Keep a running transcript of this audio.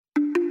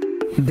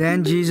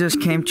Then Jesus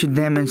came to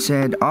them and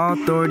said, "All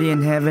authority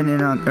in heaven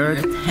and on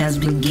earth has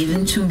been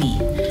given to me.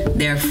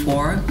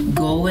 Therefore,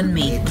 go and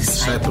make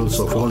disciples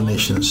of all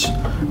nations,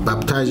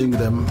 baptizing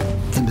them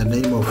in the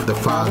name of the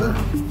Father,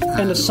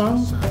 and the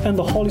Son, and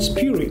the Holy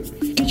Spirit,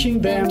 teaching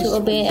them to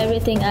obey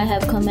everything I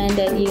have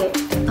commanded you.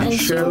 And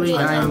surely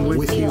I am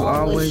with you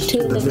always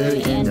to the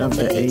very end of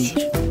the age."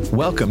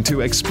 Welcome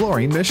to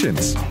Exploring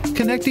Missions,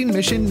 connecting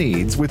mission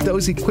needs with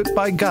those equipped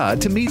by God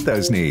to meet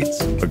those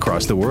needs,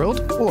 across the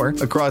world or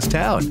across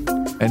town.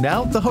 And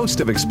now, the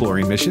host of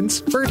Exploring Missions,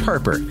 Bert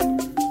Harper.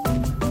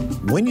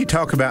 When you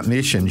talk about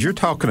missions, you're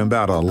talking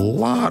about a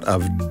lot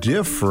of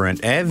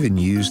different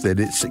avenues that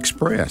it's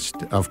expressed.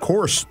 Of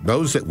course,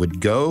 those that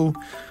would go,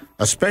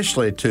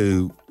 especially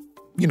to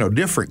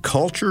different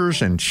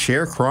cultures and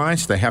share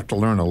Christ, they have to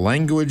learn a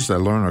language, they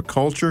learn a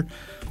culture.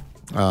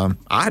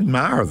 I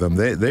admire them.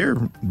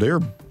 They're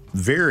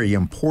very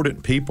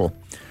important people.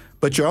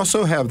 But you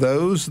also have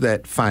those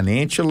that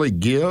financially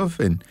give,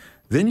 and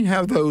then you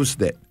have those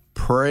that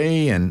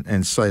pray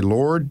and say,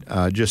 "Lord,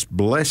 just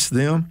bless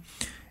them."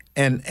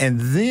 And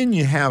then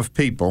you have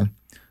people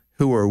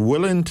who are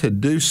willing to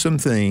do some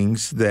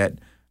things that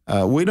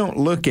we don't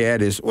look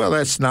at as, well,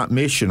 that's not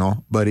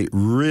missional, but it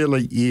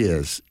really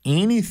is.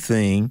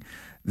 Anything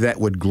that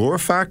would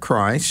glorify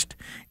Christ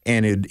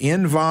and it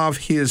involve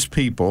His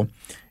people,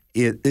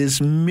 it is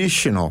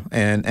missional,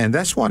 and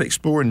that's what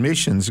Exploring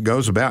Missions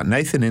goes about.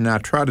 Nathan and I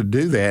try to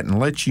do that and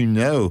let you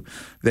know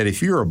that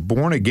if you're a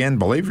born-again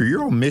believer,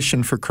 you're on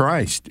mission for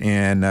Christ,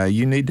 and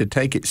you need to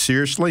take it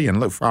seriously and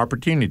look for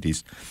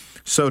opportunities.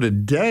 So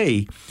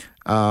today,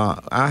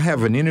 I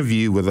have an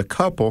interview with a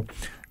couple,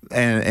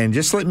 and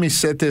just let me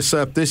set this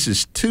up. This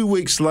is 2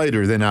 weeks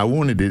later than I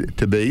wanted it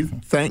to be,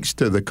 thanks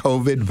to the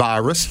COVID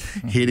virus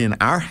hitting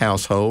our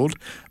household.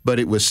 But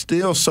it was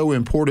still so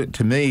important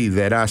to me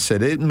that I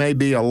said it may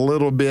be a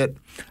little bit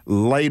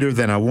later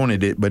than I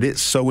wanted it, but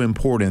it's so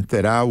important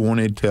that I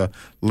wanted to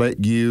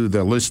let you,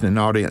 the listening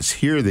audience,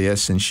 hear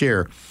this and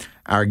share.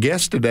 Our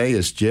guest today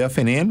is Jeff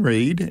and Ann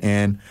Reed,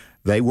 and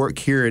they work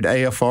here at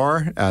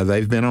AFR.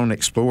 They've been on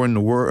Exploring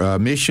the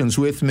Missions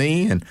with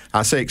me, and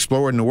I say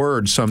Exploring the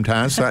Word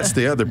sometimes. So that's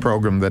the other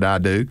program that I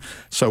do.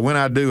 So when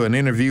I do an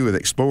interview with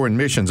Exploring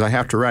Missions, I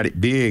have to write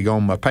it big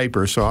on my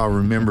paper so I'll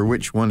remember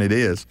which one it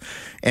is.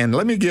 And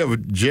let me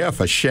give Jeff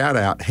a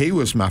shout-out. He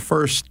was my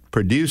first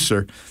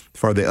producer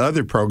for the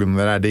other program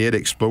that I did,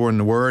 Exploring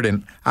the Word,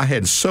 and I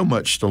had so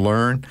much to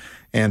learn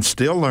and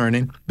still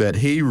learning, but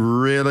he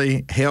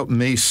really helped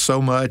me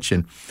so much,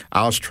 and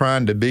I was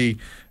trying to be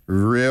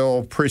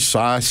real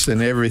precise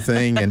and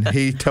everything, and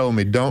he told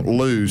me don't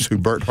lose who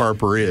Bert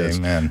Harper is.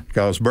 Amen.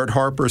 Because Bert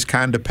Harper is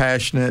kind of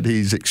passionate,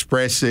 he's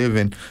expressive,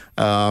 and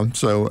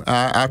so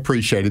I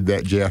appreciated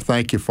that, Jeff.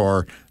 Thank you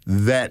for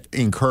that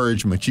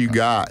encouragement you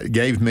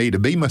gave me to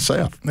be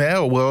myself. Yeah,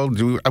 well,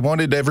 I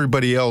wanted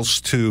everybody else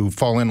to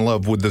fall in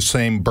love with the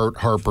same Bert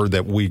Harper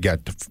that we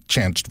got the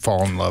chance to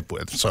fall in love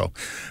with. So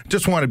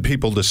just wanted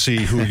people to see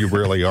who you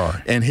really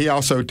are. And he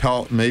also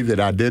taught me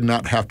that I did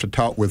not have to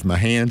talk with my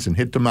hands and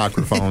hit the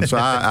microphone. So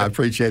I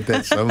appreciate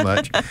that so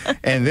much.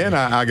 And then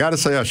I got to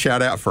say a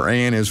shout out for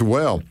Ann as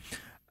well.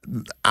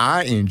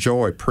 I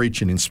enjoy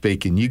preaching and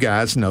speaking. You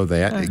guys know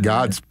that. Uh-huh.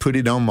 God's put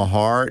it on my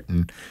heart.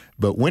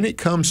 But when it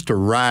comes to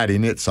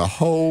writing, it's a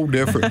whole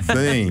different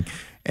thing.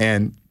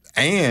 And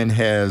Ann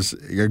has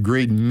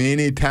agreed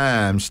many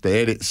times to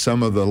edit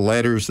some of the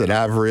letters that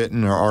I've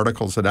written or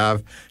articles that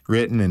I've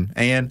written. And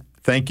Ann,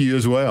 thank you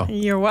as well.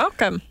 You're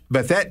welcome.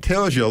 But that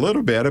tells you a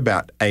little bit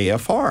about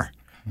AFR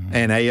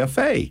and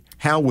AFA,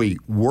 how we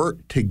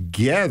work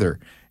together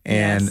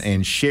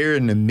and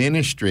sharing the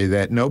ministry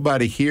that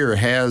nobody here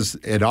has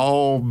it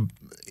all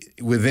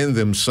within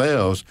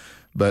themselves,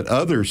 but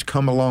others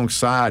come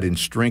alongside and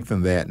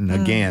strengthen that. And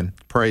again,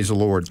 praise the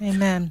Lord.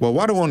 Amen. Well,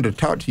 what I wanted to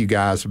talk to you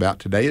guys about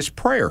today is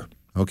prayer,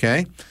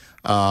 okay?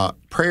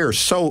 Prayer is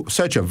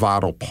such a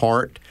vital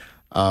part.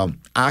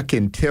 I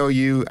can tell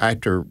you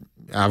after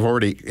I've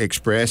already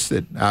expressed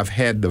that I've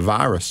had the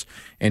virus,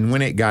 and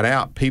when it got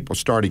out, people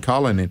started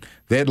calling, and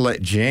they'd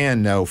let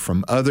Jan know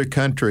from other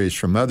countries,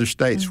 from other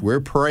states, we're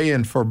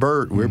praying for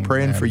Bert, we're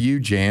praying for you,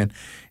 Jan.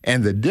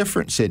 And the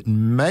difference it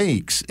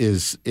makes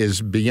is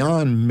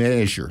beyond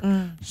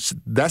measure.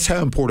 That's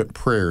how important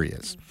prayer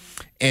is.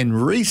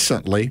 And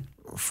recently,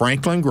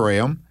 Franklin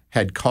Graham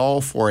had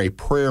called for a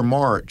prayer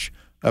march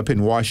up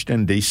in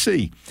Washington,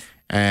 D.C.,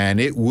 and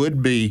it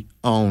would be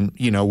on,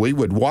 we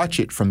would watch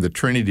it from the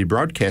Trinity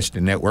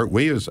Broadcasting Network.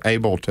 We was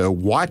able to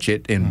watch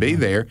it and be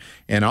there.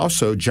 And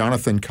also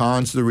Jonathan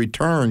Cahn's The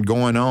Return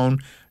going on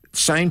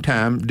same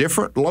time,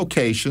 different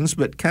locations,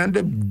 but kind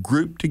of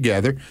grouped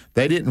together.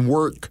 They didn't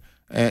work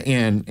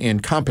in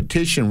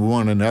competition with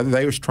one another.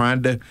 They was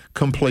trying to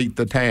complete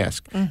the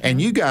task.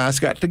 And you guys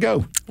got to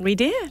go. We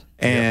did.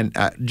 And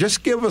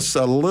just give us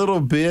a little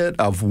bit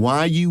of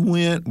why you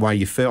went, why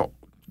you felt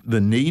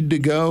the need to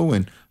go,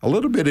 and a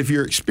little bit of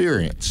your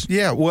experience.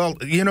 Yeah, well,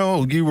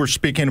 you were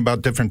speaking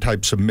about different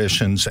types of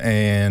missions,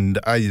 and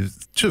I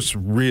just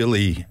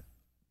really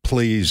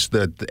pleased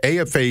that the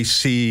AFA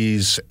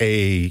sees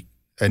a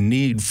a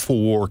need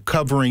for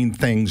covering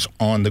things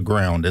on the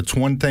ground. It's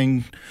one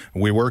thing,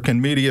 we work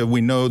in media,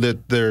 we know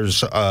that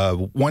there's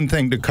one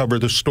thing to cover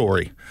the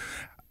story,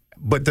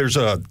 but there's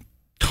a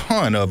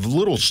ton of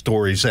little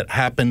stories that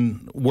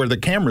happen where the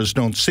cameras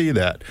don't see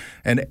that.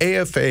 And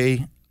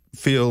AFA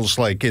feels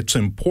like it's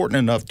important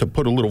enough to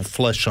put a little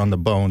flesh on the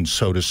bones,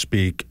 so to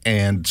speak,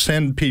 and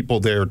send people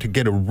there to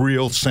get a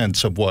real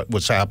sense of what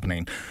was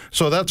happening.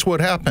 So that's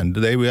what happened.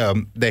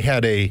 They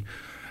had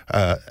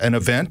an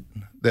event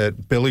that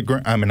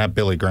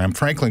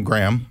Franklin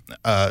Graham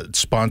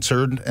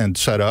sponsored and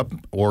set up,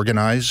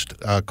 organized,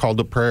 called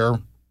the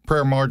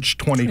Prayer March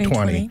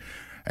 2020.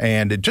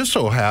 And it just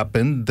so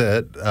happened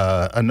that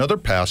another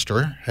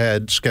pastor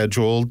had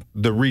scheduled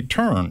the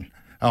return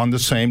on the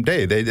same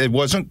day. It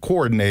wasn't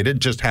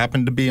coordinated, just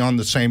happened to be on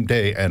the same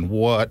day. And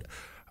what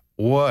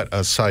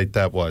a sight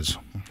that was.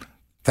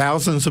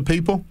 Thousands of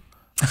people?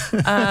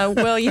 Well,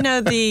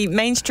 the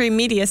mainstream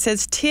media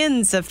says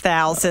tens of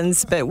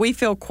thousands, but we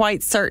feel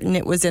quite certain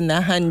it was in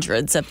the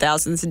hundreds of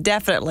thousands,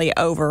 definitely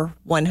over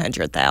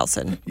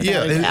 100,000.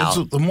 Yeah,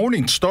 as the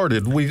morning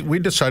started, we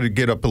decided to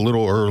get up a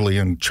little early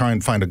and try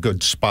and find a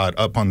good spot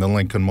up on the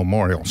Lincoln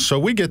Memorial. So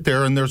we get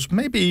there, and there's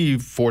maybe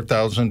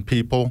 4,000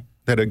 people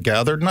that had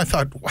gathered, and I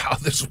thought, wow,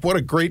 what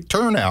a great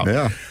turnout.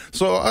 Yeah.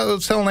 So I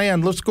was telling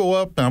Ann, let's go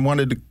up, and I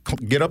wanted to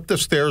get up the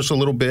stairs a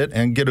little bit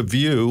and get a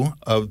view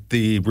of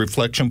the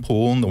reflection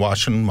pool and the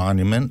Washington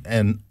Monument.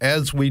 And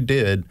as we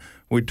did,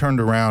 we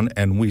turned around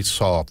and we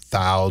saw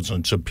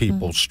thousands of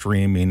people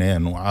streaming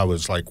in. I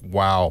was like,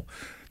 wow,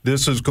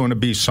 this is going to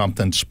be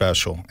something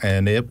special,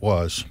 and it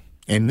was.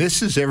 And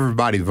this is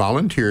everybody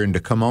volunteering to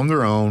come on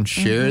their own,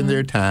 sharing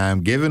their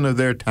time, giving of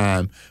their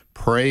time,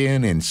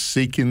 praying and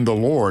seeking the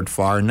Lord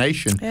for our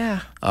nation.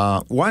 Yeah.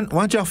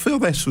 Why'd y'all feel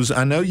this was,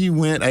 I know you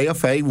went,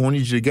 AFA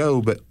wanted you to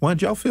go, but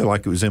why'd y'all feel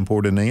like it was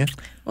important, Ann?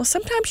 Well,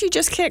 sometimes you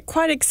just can't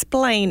quite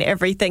explain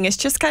everything. It's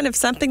just kind of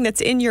something that's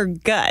in your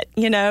gut,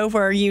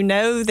 where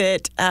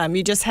that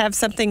you just have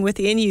something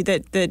within you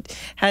that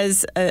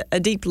has a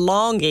deep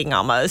longing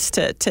almost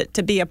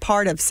to be a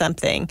part of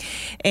something.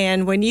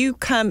 And when you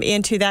come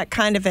into that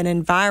kind of an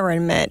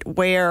environment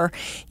where,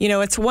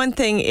 it's one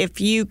thing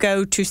if you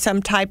go to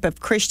some type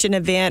of Christian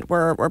event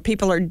where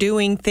people are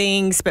doing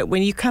things, but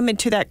when you come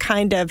into that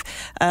kind of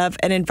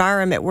an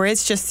environment where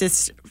it's just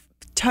this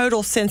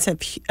total sense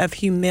of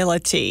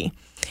humility,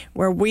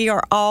 where we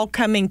are all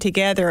coming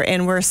together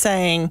and we're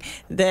saying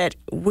that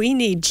we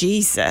need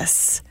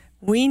Jesus.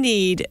 We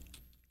need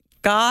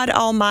God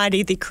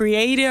Almighty, the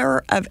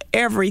creator of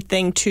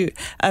everything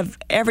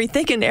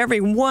and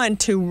everyone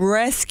to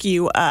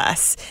rescue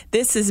us.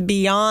 This is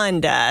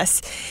beyond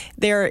us.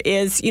 There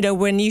is,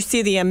 when you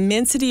see the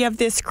immensity of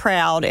this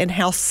crowd and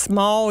how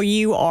small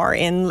you are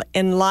in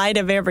light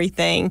of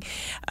everything,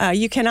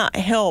 you cannot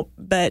help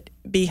but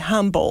be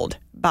humbled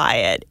by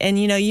it. And,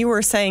 you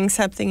were saying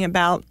something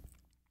about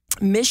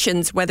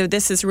missions, whether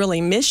this is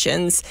really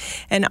missions.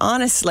 And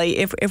honestly,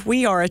 if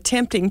we are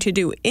attempting to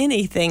do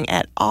anything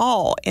at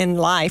all in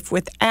life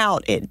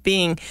without it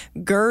being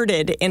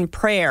girded in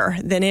prayer,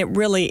 then it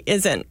really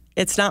isn't.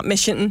 It's not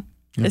mission.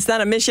 It's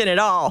not a mission at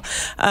all,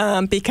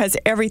 because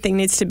everything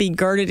needs to be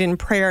girded in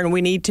prayer, and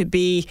we need to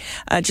be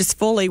just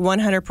fully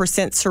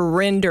 100%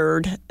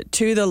 surrendered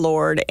to the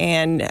Lord,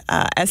 and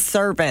as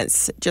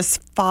servants,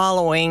 just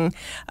following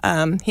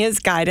His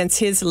guidance,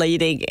 His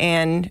leading,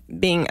 and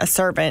being a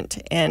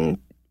servant and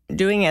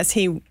doing as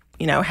He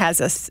has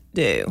us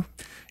do.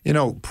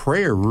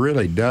 Prayer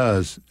really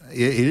does.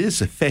 It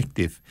is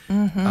effective.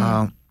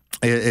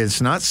 It's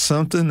not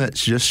something that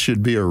just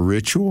should be a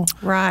ritual.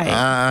 Right.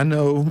 I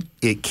know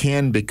it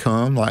can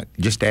become like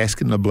just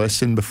asking a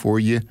blessing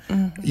before you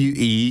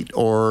eat,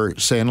 or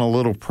saying a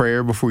little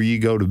prayer before you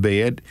go to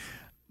bed.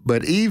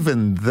 But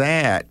even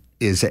that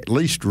is at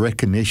least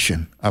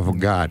recognition of a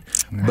God.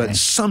 Right. But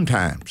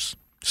sometimes,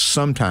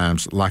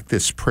 like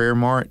this prayer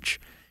march,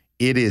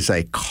 it is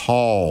a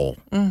call.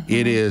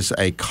 It is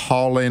a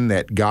calling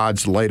that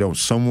God's laid on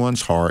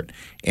someone's heart,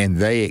 and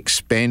they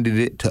expanded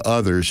it to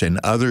others, and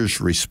others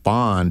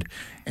respond.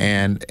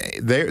 And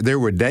there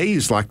were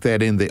days like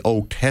that in the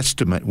Old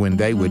Testament when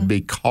they would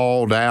be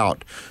called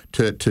out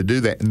to do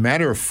that.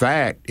 Matter of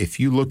fact, if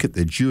you look at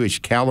the Jewish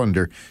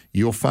calendar,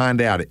 you'll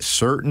find out at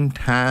certain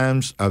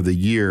times of the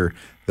year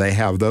they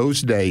have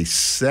those days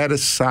set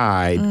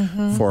aside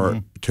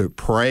to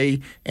pray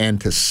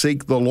and to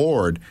seek the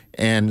Lord.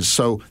 And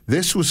so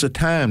this was a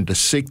time to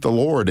seek the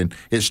Lord. And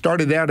it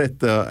started out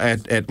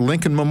at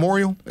Lincoln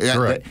Memorial.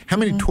 Correct. How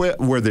many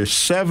were there?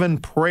 7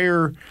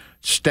 prayer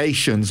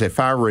stations, if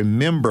I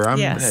remember.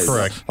 Yes.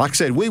 Correct. Like I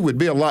said, we would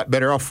be a lot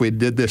better off if we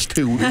did this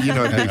too, it'd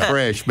be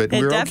fresh. But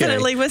we're okay. It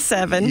definitely was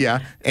 7. Yeah,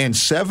 and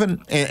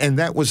 7, and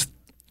that was,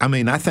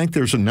 I think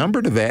there's a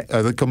number to that,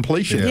 the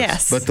completion.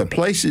 Yes. But the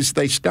places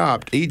they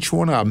stopped, each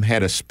one of them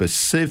had a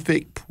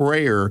specific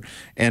prayer.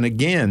 And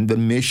again, the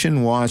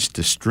mission was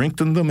to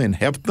strengthen them and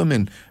help them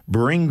and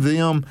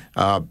bring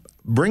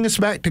us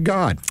back to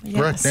God.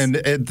 Yes. Correct. And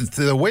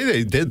the way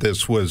they did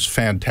this was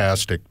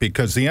fantastic,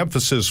 because the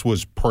emphasis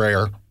was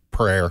prayer,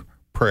 prayer,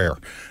 prayer. prayer.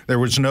 There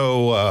was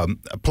no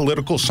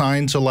political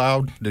signs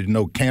allowed,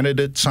 no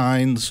candidate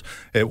signs.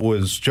 It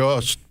was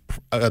just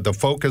the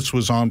focus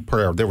was on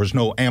prayer. There was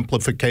no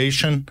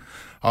amplification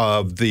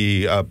of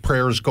the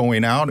prayers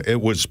going out.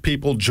 It was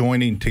people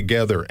joining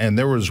together. And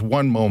there was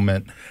one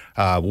moment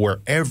where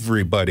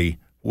everybody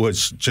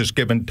was just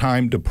given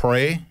time to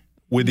pray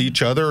with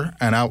each other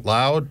and out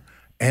loud.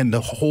 And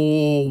the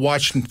whole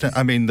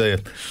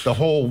the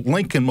whole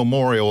Lincoln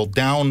Memorial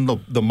down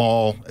the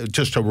mall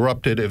just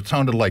erupted. It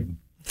sounded like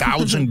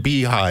 1,000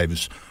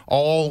 beehives,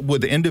 all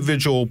with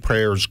individual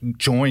prayers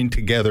joined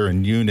together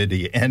in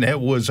unity. And it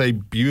was it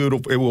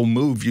will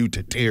move you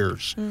to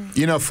tears.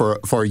 You know,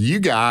 for you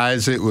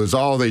guys, it was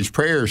all these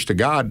prayers to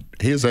God.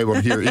 He was able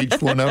to hear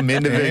each one of them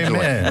individually.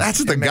 Amen.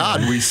 That's the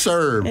God we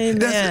serve.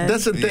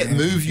 Doesn't that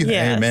move you?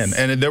 Yes. Amen.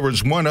 And there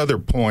was one other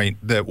point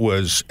that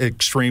was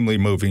extremely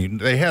moving.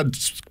 They had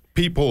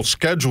people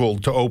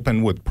scheduled to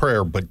open with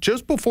prayer, but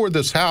just before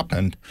this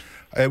happened,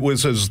 it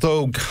was as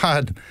though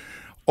God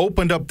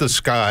opened up the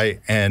sky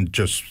and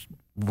just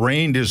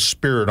rained his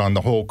spirit on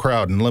the whole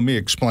crowd. And let me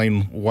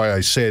explain why I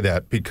say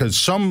that. Because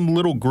some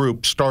little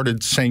group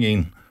started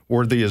singing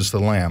 "Worthy is the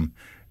Lamb,"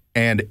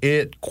 and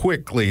it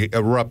quickly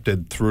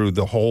erupted through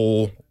the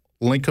whole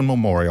Lincoln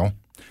Memorial.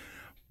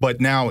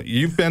 But now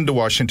you've been to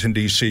Washington,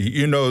 D.C.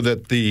 You know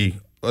that the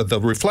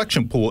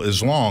reflection pool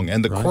is long,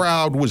 and the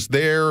crowd was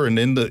there and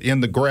in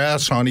the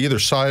grass on either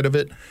side of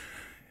it.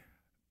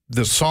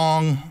 The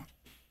song,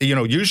 you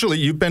know, usually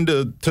you've been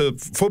to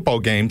football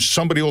games,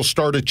 somebody will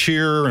start a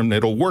cheer and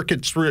it'll work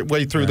its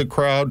way through the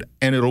crowd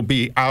and it'll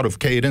be out of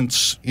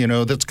cadence. You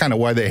know, that's kind of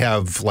why they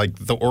have like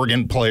the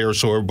organ player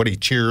so everybody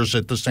cheers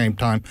at the same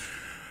time.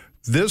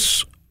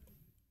 This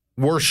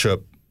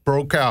worship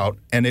broke out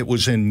and it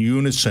was in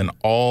unison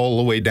all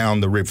the way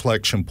down the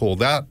reflection pool.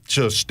 That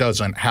just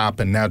doesn't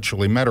happen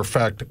naturally. Matter of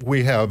fact,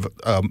 we have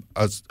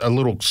a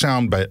little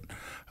sound bite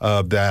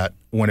of that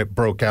when it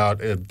broke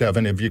out.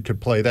 Devin, if you could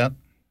play that.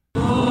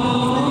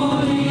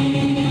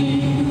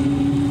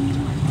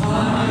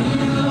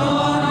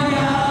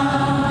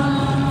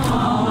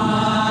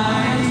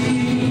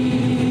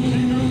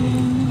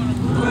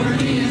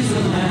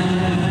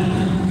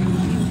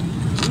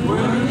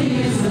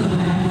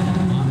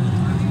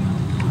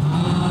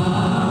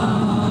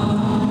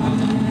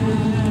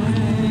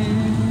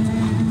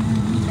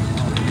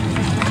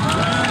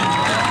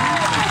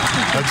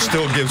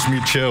 Still gives me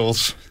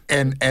chills.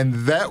 And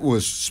that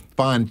was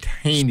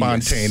spontaneous.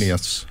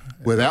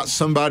 Without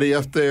somebody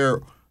up there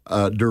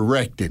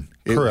directing.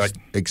 Correct.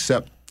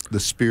 Except the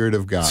Spirit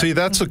of God. See,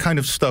 that's the kind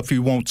of stuff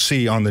you won't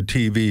see on the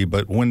TV,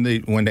 but when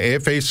the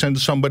AFA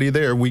sends somebody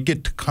there, we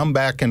get to come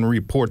back and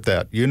report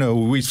that. You know,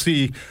 we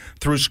see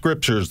through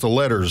scriptures, the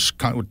letters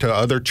to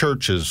other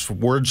churches,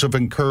 words of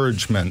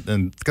encouragement,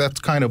 and that's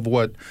kind of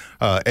what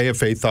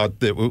AFA thought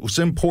that it was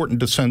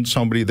important to send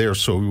somebody there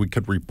so we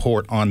could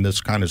report on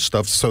this kind of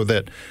stuff so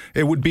that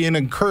it would be an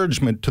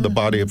encouragement to the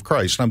body of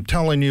Christ. I'm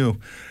telling you,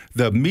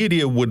 the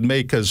media would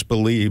make us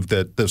believe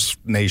that this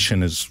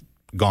nation is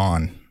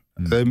gone.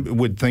 They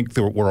would think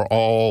that we're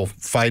all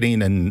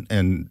fighting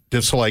and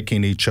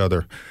disliking each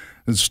other.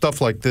 And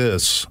stuff like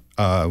this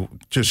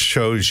just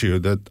shows you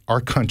that our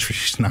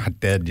country's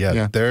not dead yet.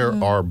 Yeah. There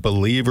are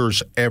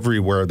believers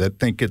everywhere that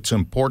think it's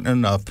important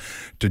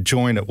enough to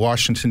join at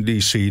Washington,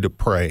 D.C. to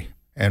pray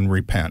and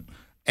repent.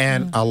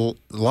 And a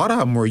lot of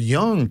them were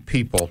young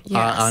people.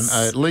 Yes.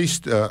 At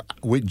least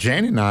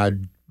Jan and I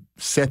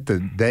set the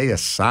day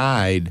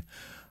aside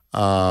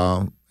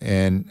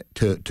and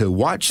to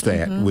watch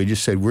that. We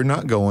just said, we're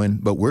not going,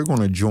 but we're going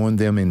to join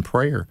them in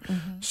prayer.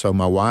 So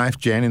my wife,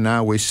 Jan, and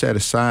I, we set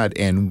aside,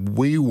 and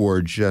we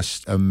were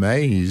just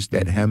amazed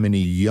at how many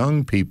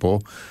young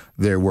people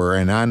there were.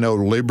 And I know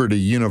Liberty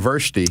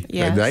University,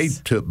 they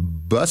took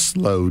bus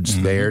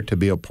loads there to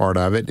be a part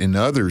of it, and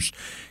others.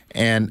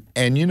 And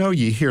you know,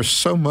 you hear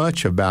so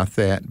much about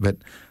that, but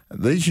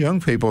these young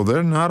people,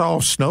 they're not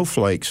all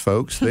snowflakes,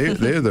 folks. They're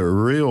the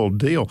real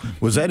deal.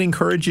 Was that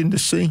encouraging to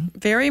see?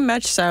 Very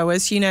much so.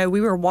 As you know,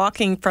 we were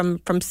walking from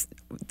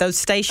those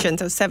stations,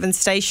 those 7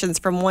 stations,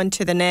 from one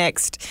to the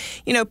next.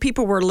 You know,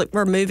 people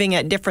were moving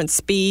at different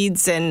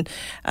speeds, and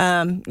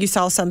you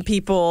saw some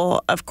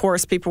people, of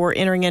course, people were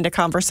entering into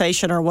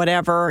conversation or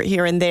whatever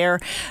here and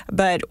there.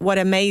 But what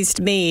amazed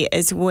me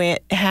is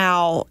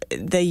how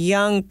the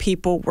young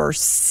people were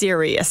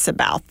serious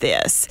about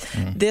this.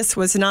 This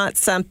was not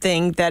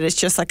something that is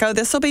just like, oh,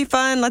 this will be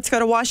fun. Let's go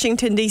to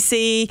Washington,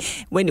 D.C.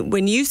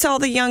 When you saw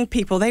the young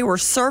people, they were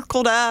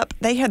circled up.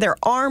 They had their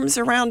arms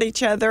around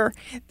each other.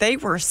 They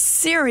were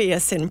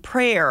serious in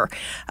prayer.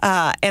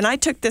 And I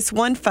took this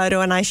one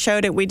photo and I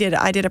showed it.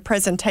 I did a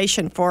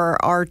presentation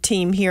for our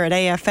team here at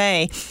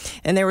AFA.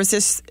 And there was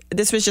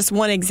this was just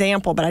one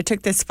example, but I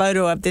took this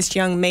photo of this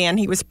young man.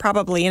 He was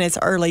probably in his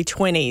early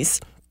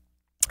 20s.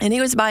 And he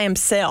was by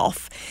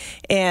himself,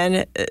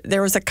 and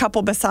there was a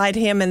couple beside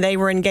him, and they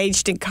were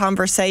engaged in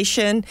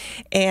conversation,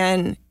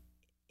 and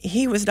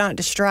he was not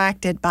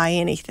distracted by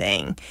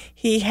anything.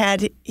 He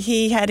had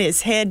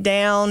his head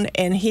down,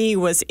 and he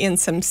was in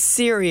some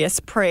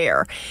serious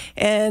prayer.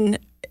 And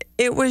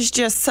it was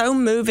just so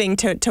moving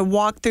to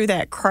walk through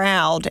that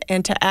crowd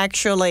and to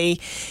actually,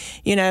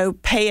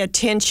 pay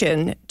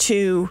attention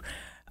to,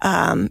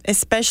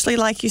 especially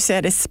like you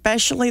said,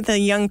 especially the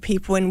young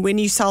people. And when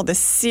you saw the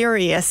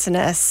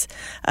seriousness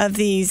of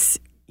these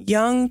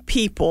young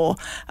people,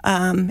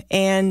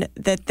 and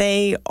that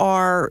they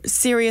are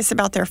serious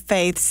about their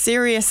faith,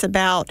 serious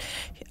about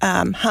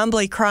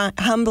humbly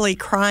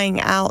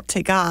crying out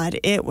to God,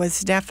 it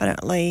was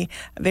definitely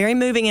very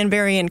moving and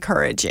very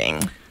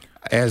encouraging.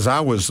 As I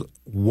was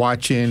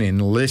watching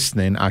and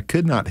listening, I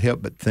could not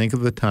help but think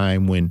of the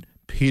time when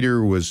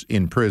Peter was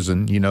in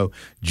prison.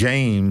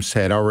 James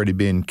had already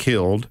been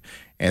killed,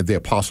 and the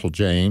Apostle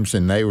James,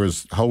 and they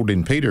was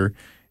holding Peter.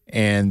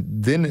 And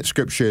then the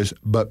scripture says,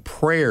 but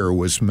prayer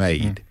was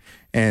made.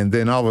 And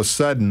then all of a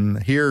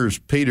sudden, here's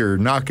Peter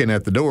knocking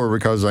at the door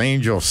because the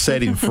angel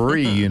set him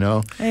free,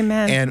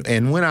 Amen.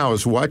 And when I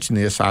was watching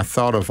this, I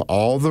thought of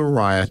all the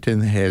rioting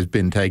that has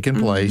been taking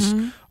place,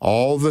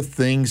 all the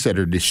things that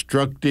are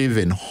destructive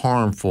and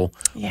harmful,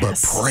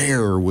 but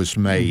prayer was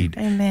made.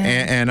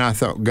 Amen. And I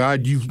thought,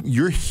 God,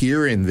 you're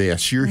hearing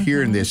this. You're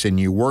hearing this, and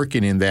you're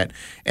working in that.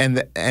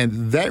 And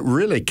that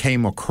really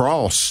came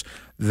across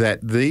that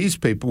these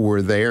people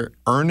were there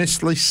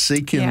earnestly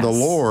seeking the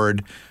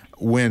Lord.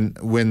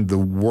 When the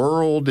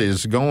world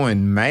is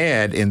going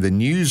mad, and the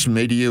news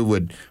media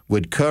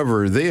would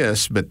cover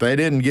this, but they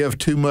didn't give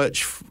too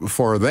much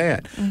for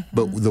that.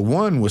 But the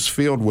one was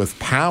filled with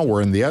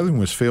power, and the other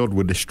one was filled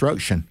with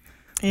destruction.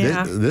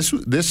 Yeah.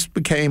 This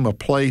became a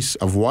place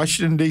of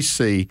Washington,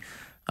 D.C.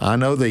 I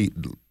know the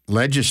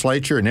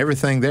legislature and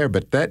everything there,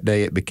 but that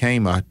day it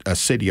became a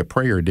city of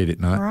prayer, did it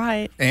not?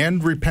 Right.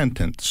 And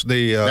repentance.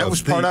 That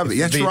was part of it.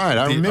 That's right.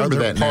 I remember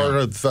that now. Part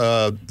of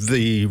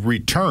the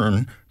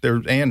return,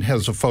 Ann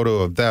has a photo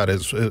of that.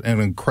 It's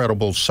an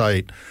incredible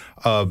sight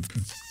of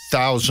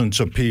thousands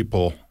of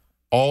people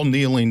all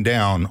kneeling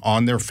down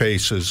on their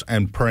faces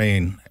and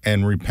praying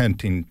and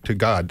repenting to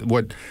God.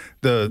 What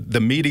the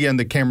media and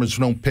the cameras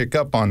don't pick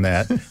up on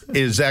that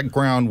is that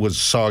ground was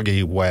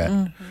soggy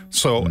wet.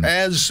 So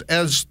as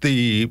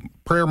the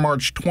Prayer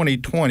March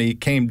 2020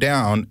 came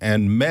down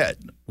and met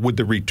with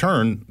the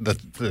return, the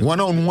one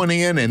on one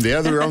end and the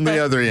other on the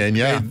other end,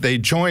 they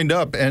joined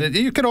up, and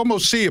you could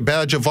almost see a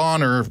badge of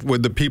honor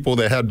with the people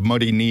that had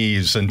muddy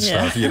knees and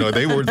stuff.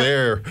 They were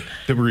there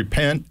to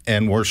repent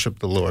and worship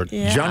the Lord.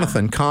 Yeah.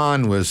 Jonathan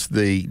Cahn was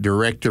the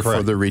director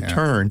for the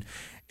return,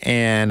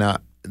 and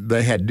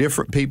they had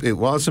different people. It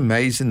was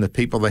amazing, the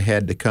people they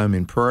had to come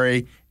and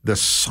pray. The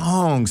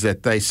songs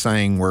that they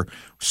sang were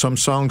some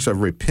songs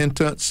of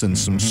repentance and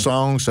some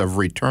songs of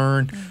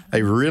return.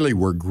 They really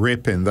were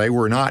gripping. They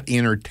were not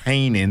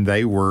entertaining.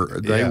 They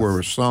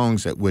were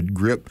songs that would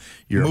grip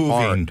your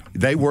heart.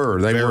 They were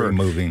very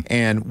moving.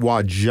 And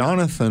while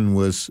Jonathan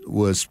was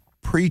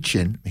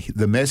preaching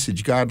the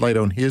message God laid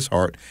on his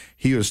heart,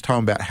 he was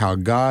talking about how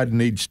God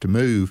needs to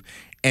move,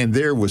 and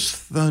there was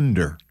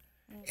thunder.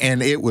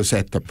 And it was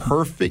at the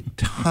perfect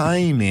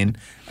timing.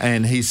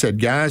 And he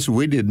said, guys,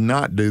 we did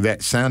not do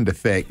that sound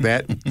effect.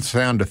 That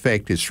sound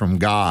effect is from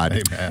God.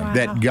 Amen. Wow.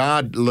 That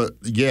God, look,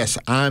 yes,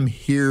 I'm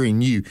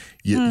hearing you.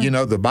 You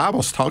know, the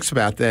Bible talks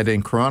about that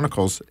in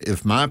Chronicles.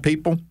 If my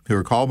people who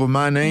are called by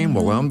my name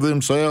will humble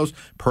themselves,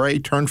 pray,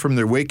 turn from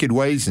their wicked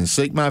ways, and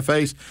seek my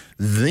face,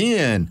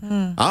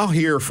 then I'll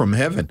hear from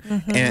heaven.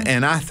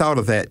 And I thought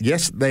of that.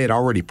 Yes, they had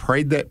already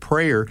prayed that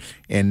prayer,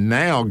 and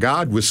now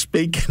God was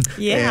speaking,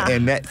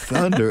 and that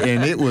thunder.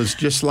 And it was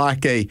just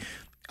like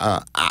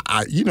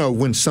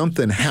when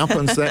something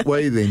happens that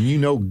way,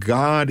 then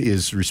God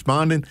is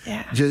responding.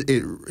 Yeah.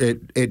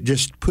 It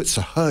just puts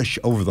a hush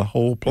over the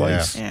whole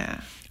place.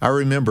 Yeah. I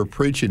remember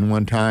preaching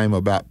one time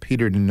about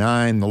Peter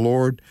denying the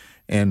Lord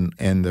and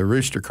the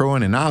rooster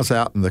crowing, and I was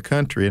out in the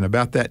country, and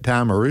about that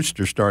time a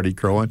rooster started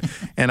crowing,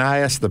 and I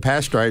asked the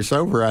pastor I was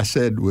over, I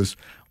said, was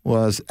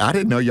I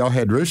didn't know y'all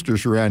had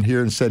roosters around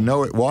here, and said,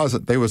 no, it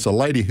wasn't. There was a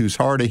lady who's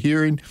hard of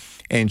hearing,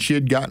 and she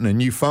had gotten a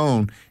new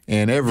phone,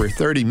 and every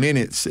 30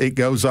 minutes it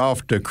goes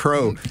off to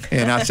crow.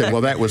 And I said,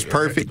 well, that was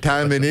perfect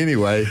timing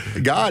anyway.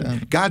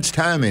 God's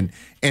timing.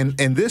 And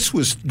this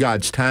was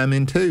God's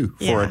timing too.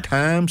 For a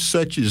time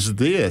such as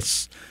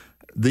this,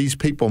 these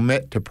people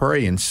met to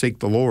pray and seek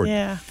the Lord.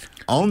 Yeah.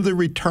 On the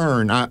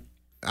return, I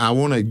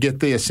want to get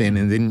this in,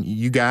 and then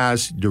you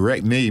guys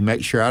direct me.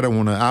 Make sure I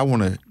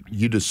want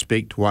you to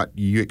speak to what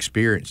you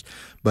experienced.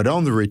 But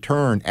on the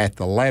return, at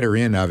the latter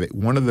end of it,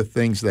 one of the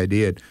things they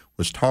did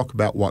was talk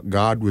about what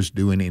God was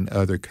doing in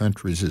other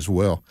countries as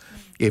well.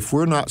 If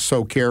we're not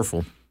so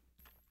careful,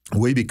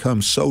 we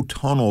become so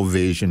tunnel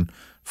vision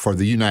for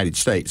the United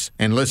States.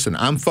 And listen,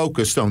 I'm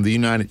focused on the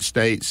United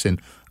States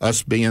and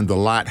us being the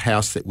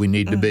lighthouse that we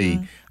need to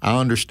be. I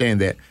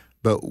understand that.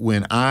 But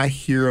when I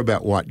hear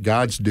about what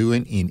God's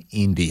doing in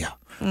India,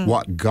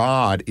 what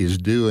God is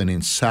doing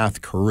in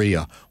South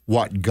Korea,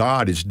 what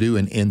God is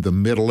doing in the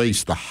Middle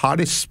East, the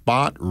hottest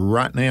spot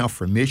right now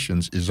for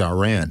missions is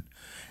Iran.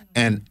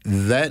 And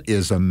that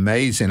is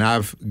amazing.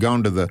 I've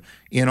gone to the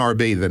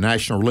NRB, the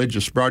National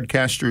Religious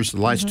Broadcasters,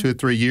 the last 2 or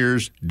 3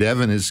 years.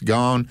 Devin is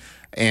gone.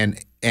 And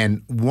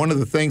one of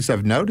the things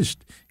I've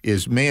noticed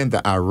is, man,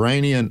 the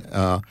Iranian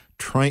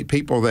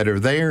people that are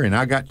there, and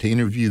I got to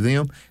interview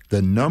them,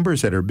 the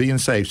numbers that are being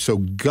saved. So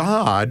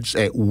God's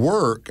at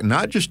work,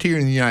 not just here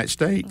in the United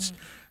States.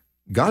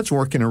 God's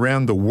working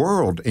around the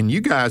world. And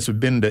you guys have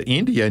been to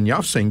India, and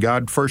y'all seen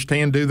God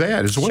firsthand do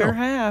that as well. Sure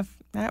have.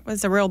 That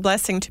was a real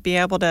blessing to be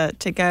able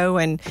to go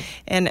and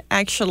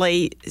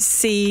actually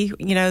see,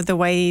 the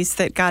ways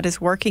that God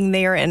is working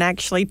there, and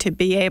actually to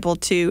be able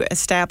to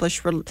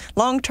establish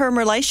long-term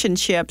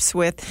relationships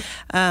with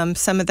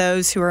some of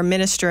those who are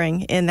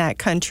ministering in that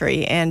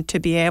country, and to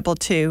be able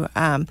to,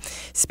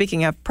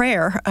 speaking of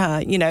prayer,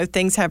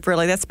 things have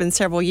really, that's been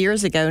several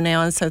years ago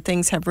now, and so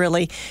things have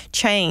really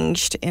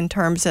changed in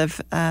terms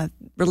of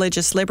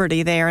religious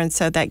liberty there, and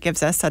so that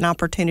gives us an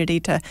opportunity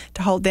to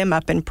hold them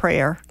up in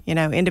prayer,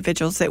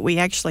 individuals that we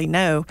actually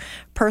know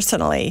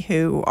personally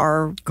who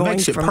are going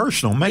makes it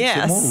personal, makes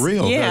it more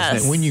real,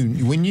 doesn't it?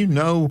 When you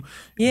know,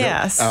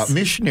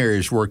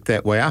 missionaries work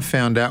that way. I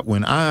found out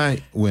when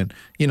I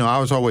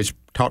was always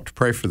taught to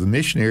pray for the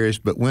missionaries,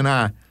 but when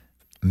I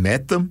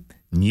met them,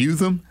 knew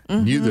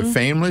their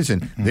families,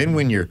 and then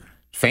when your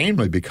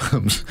family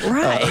becomes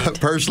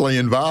personally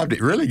involved,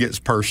 it really gets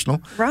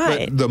personal.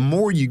 Right. But the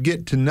more you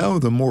get to know,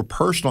 the more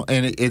personal,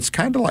 and it's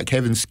kind of like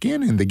having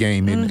skin in the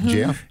game, isn't it,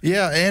 Jeff?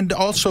 Yeah, and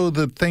also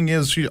the thing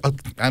is,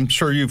 I'm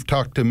sure you've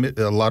talked to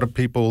a lot of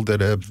people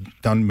that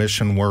have done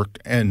mission work,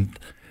 and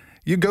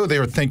you go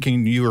there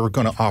thinking you are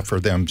going to offer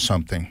them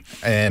something,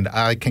 and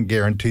I can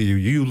guarantee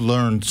you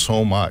learn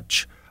so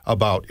much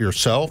about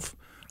yourself.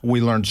 We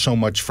learned so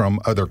much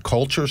from other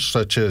cultures,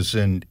 such as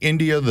in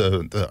India,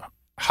 the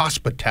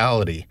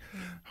hospitality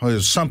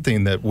is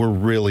something that we're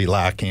really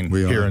lacking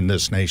here in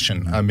this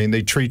nation. I mean,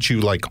 they treat you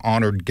like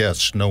honored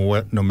guests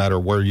no matter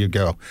where you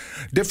go.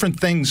 Different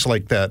things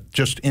like that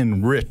just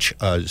enrich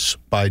us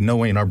by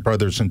knowing our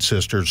brothers and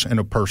sisters in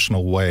a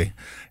personal way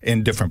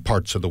in different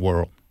parts of the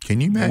world.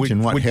 Can you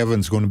imagine what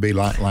heaven's going to be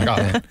like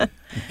that?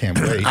 Can't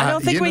wait. I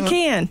don't think we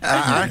can.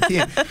 I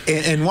can't.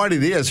 And what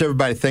it is,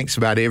 everybody thinks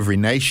about every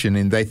nation,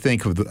 and they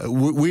think of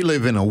we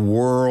live in a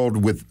world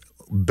with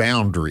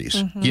boundaries.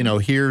 Mm-hmm.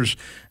 Here's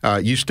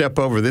you step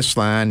over this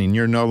line and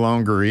you're no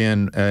longer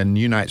in the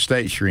United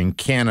States, you're in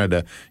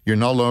Canada, you're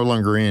no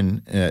longer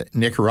in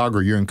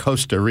Nicaragua, you're in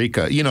Costa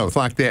Rica, it's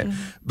like that.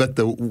 Mm-hmm. But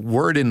the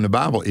word in the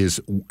Bible is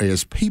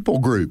people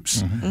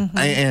groups. Mm-hmm.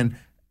 And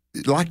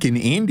like in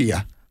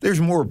India, there's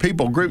more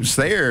people groups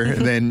there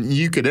than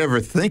you could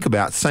ever think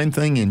about. Same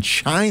thing in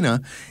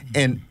China.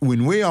 And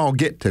when we all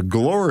get to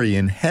glory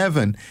in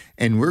heaven,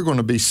 and we're going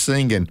to be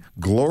singing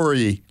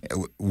glory,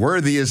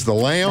 worthy is the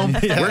Lamb.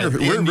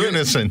 We're in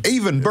unison.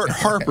 Even Bert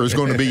Harper is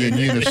going to be in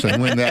unison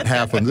when that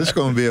happens. It's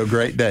going to be a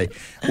great day.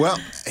 Well,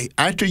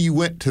 after you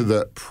went to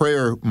the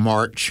prayer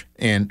march,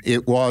 and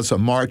it was a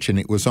march and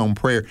it was on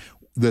prayer,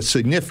 the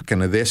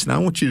significance of this, and I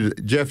want you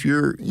to, Jeff,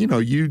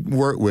 you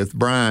work with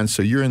Brian,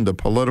 so you're in the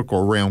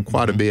political realm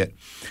quite a bit.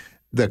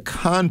 The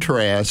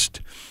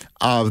contrast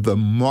of the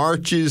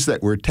marches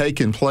that were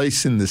taking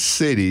place in the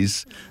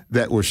cities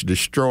that was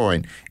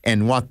destroying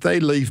and what they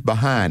leave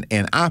behind.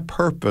 And I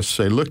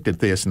purposely looked at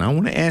this, and I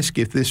want to ask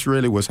if this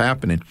really was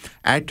happening.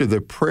 After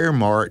the prayer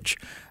march,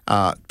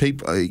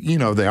 people,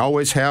 they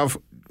always have,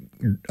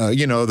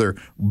 their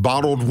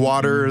bottled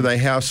water, they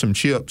have some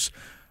chips.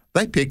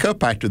 They pick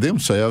up after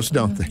themselves,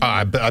 don't they?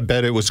 I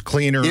bet it was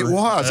cleaner. It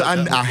was.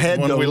 I had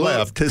to we look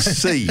left. to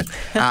see.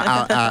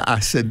 I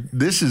said,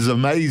 this is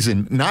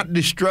amazing. Not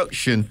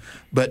destruction,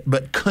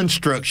 but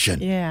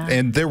construction. Yeah.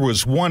 And there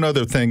was one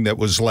other thing that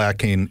was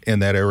lacking in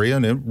that area,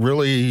 and it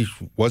really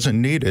wasn't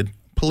needed.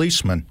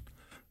 Policemen.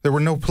 There were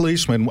no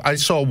policemen. I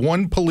saw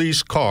one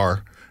police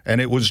car,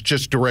 and it was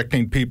just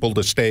directing people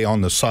to stay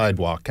on the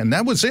sidewalk, and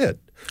that was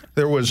it.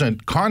 There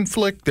wasn't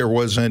conflict. There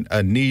wasn't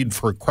a need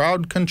for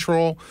crowd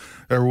control.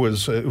 It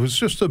was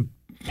just the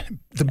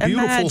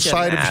beautiful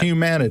side of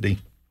humanity.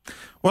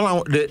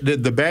 Well,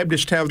 did the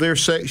Baptists have their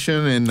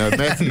section and the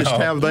Methodists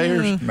have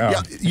theirs? No.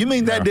 Yeah, you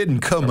mean that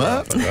didn't come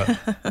up?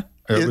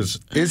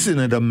 Isn't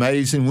it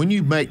amazing when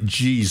you make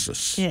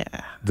Jesus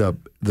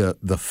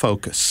the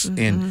focus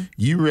and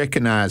you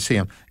recognize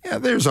him? Yeah,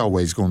 there's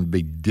always going to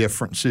be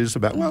differences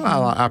about,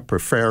 I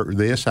prefer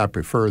this, I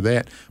prefer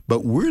that.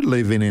 But we're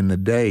living in a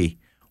day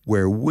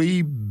where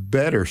we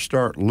better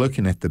start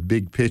looking at the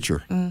big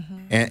picture. Mm-hmm.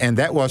 And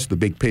that was the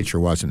big picture,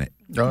 wasn't it?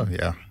 Oh,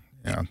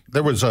 yeah.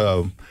 There was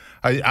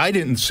I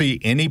didn't see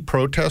any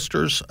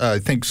protesters. I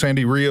think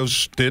Sandy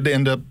Rios did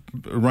end up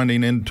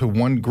running into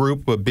one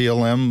group of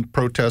BLM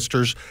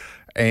protesters,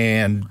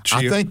 and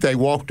I think they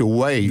walked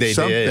away. They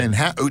did.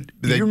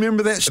 Do you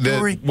remember that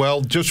story?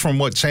 Well, just from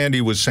what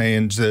Sandy was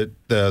saying, that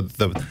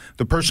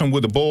the person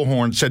with the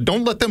bullhorn said,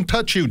 "Don't let them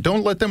touch you.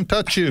 Don't let them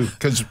touch you,"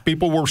 because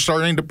people were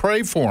starting to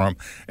pray for them,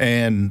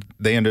 and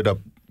they ended up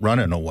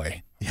running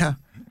away. Yeah.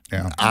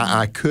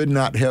 I could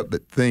not help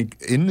but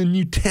think, in the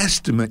New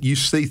Testament, you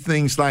see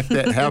things like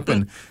that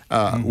happen.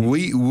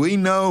 We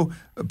know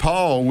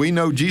Paul, we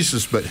know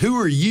Jesus, but who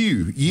are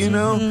you? You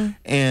know,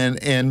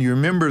 and you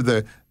remember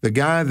The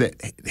guy that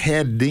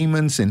had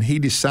demons, and he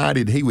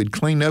decided he would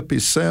clean up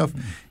himself,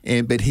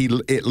 but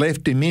it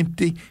left him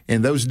empty,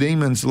 and those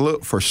demons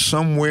looked for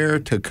somewhere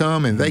to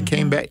come, and they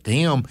came back to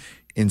him.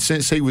 And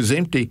since he was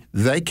empty,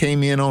 they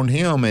came in on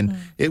him, and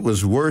it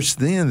was worse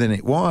then than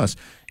it was.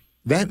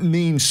 That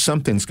means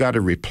something's got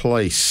to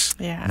replace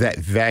that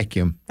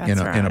vacuum in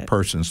a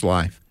person's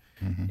life.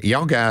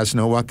 Y'all guys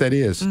know what that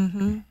is.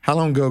 How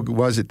long ago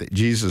was it that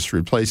Jesus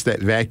replaced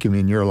that vacuum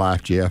in your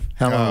life, Jeff?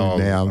 How long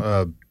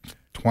now?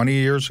 20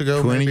 years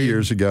ago, 20 maybe?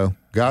 years ago.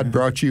 God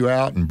brought you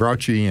out and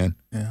brought you in.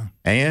 Yeah.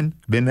 Ann,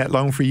 been that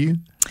long for you?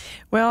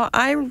 Well,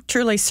 I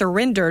truly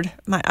surrendered.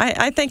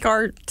 I think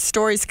our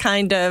stories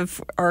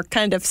are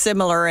kind of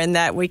similar in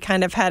that we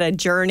kind of had a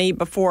journey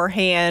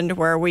beforehand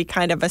where we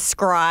kind of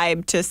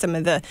ascribed to some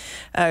of the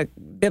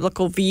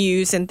biblical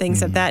views and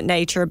things of that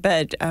nature.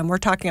 But we're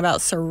talking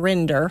about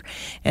surrender,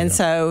 and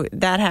so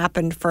that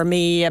happened for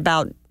me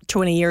about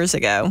 20 years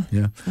ago.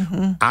 Yeah.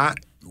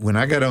 When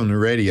I got on the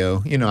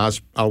radio, I was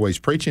always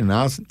preaching, and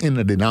I was in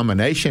a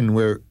denomination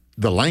where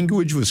the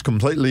language was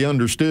completely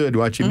understood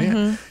what you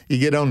meant. You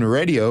get on the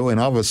radio, and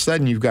all of a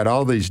sudden you've got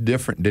all these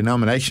different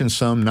denominations,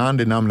 some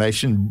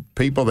non-denomination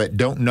people that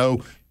don't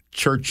know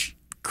church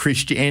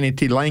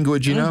Christianity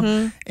language,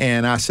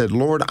 And I said,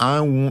 Lord,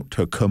 I want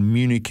to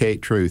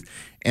communicate truth.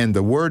 And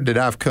the word that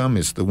I've come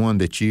is the one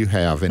that you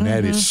have, and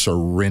that is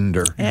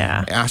surrender.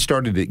 Yeah. I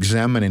started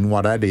examining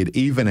what I did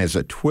even as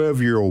a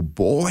 12-year-old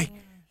boy.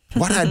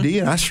 What I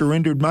did, I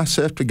surrendered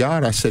myself to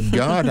God. I said,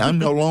 God, I'm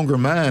no longer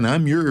mine.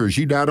 I'm yours.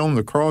 You died on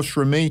the cross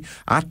for me.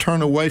 I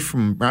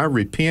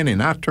repent,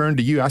 and I turn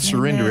to you. I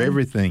surrender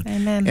everything.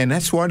 Amen. And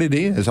that's what it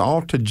is.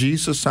 All to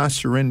Jesus I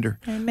surrender.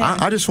 Amen.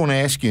 I just want to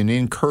ask you and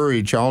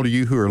encourage all of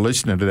you who are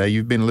listening today.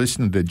 You've been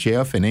listening to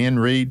Jeff and Ann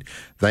Reed.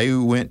 They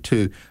went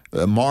to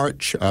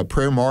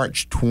Prayer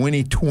March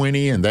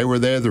 2020, and they were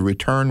there. The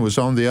return was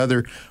on the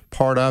other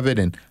part of it,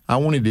 and I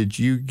wanted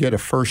you to get a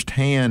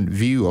first-hand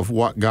view of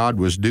what God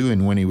was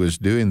doing when he was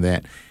doing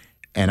that.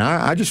 And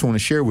I just want to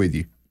share with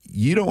you,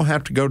 you don't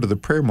have to go to the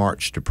prayer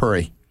march to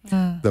pray.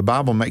 The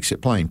Bible makes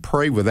it plain.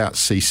 Pray without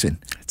ceasing.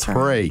 That's pray.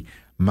 Right.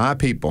 My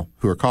people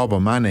who are called by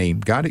my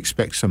name, God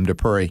expects them to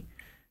pray.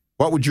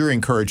 What would your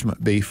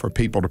encouragement be for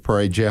people to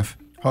pray, Jeff?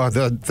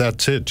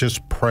 That's it.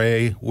 Just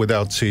pray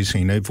without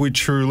ceasing. If we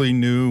truly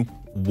knew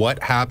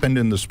what happened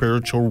in the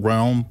spiritual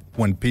realm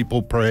when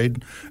people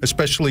prayed,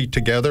 especially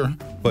together,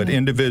 but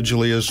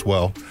individually as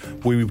well,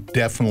 we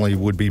definitely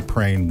would be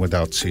praying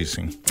without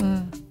ceasing.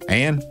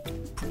 And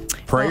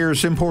prayer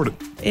is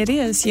important. It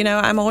is.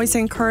 I'm always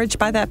encouraged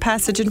by that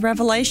passage in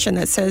Revelation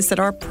that says that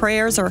our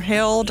prayers are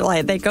held,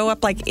 they go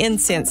up like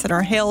incense and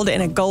are held in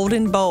a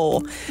golden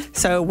bowl.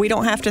 So we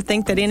don't have to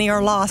think that any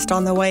are lost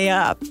on the way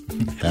up.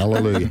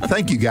 Hallelujah.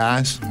 Thank you,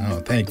 guys. Oh,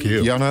 thank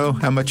you. Y'all know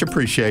how much I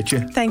appreciate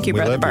you. Thank you,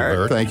 Brother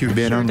Bert. Thank you for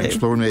being on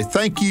Exploring Missions.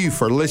 Thank you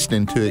for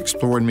listening to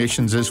Exploring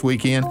Missions this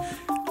weekend.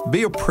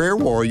 Be a prayer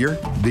warrior.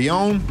 Be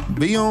on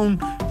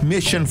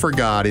mission for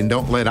God, and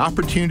don't let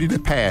opportunity to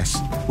pass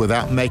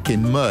without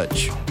making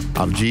much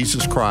of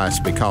Jesus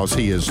Christ, because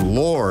he is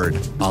Lord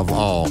of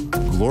all.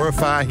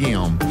 Glorify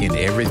him in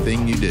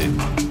everything you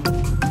do.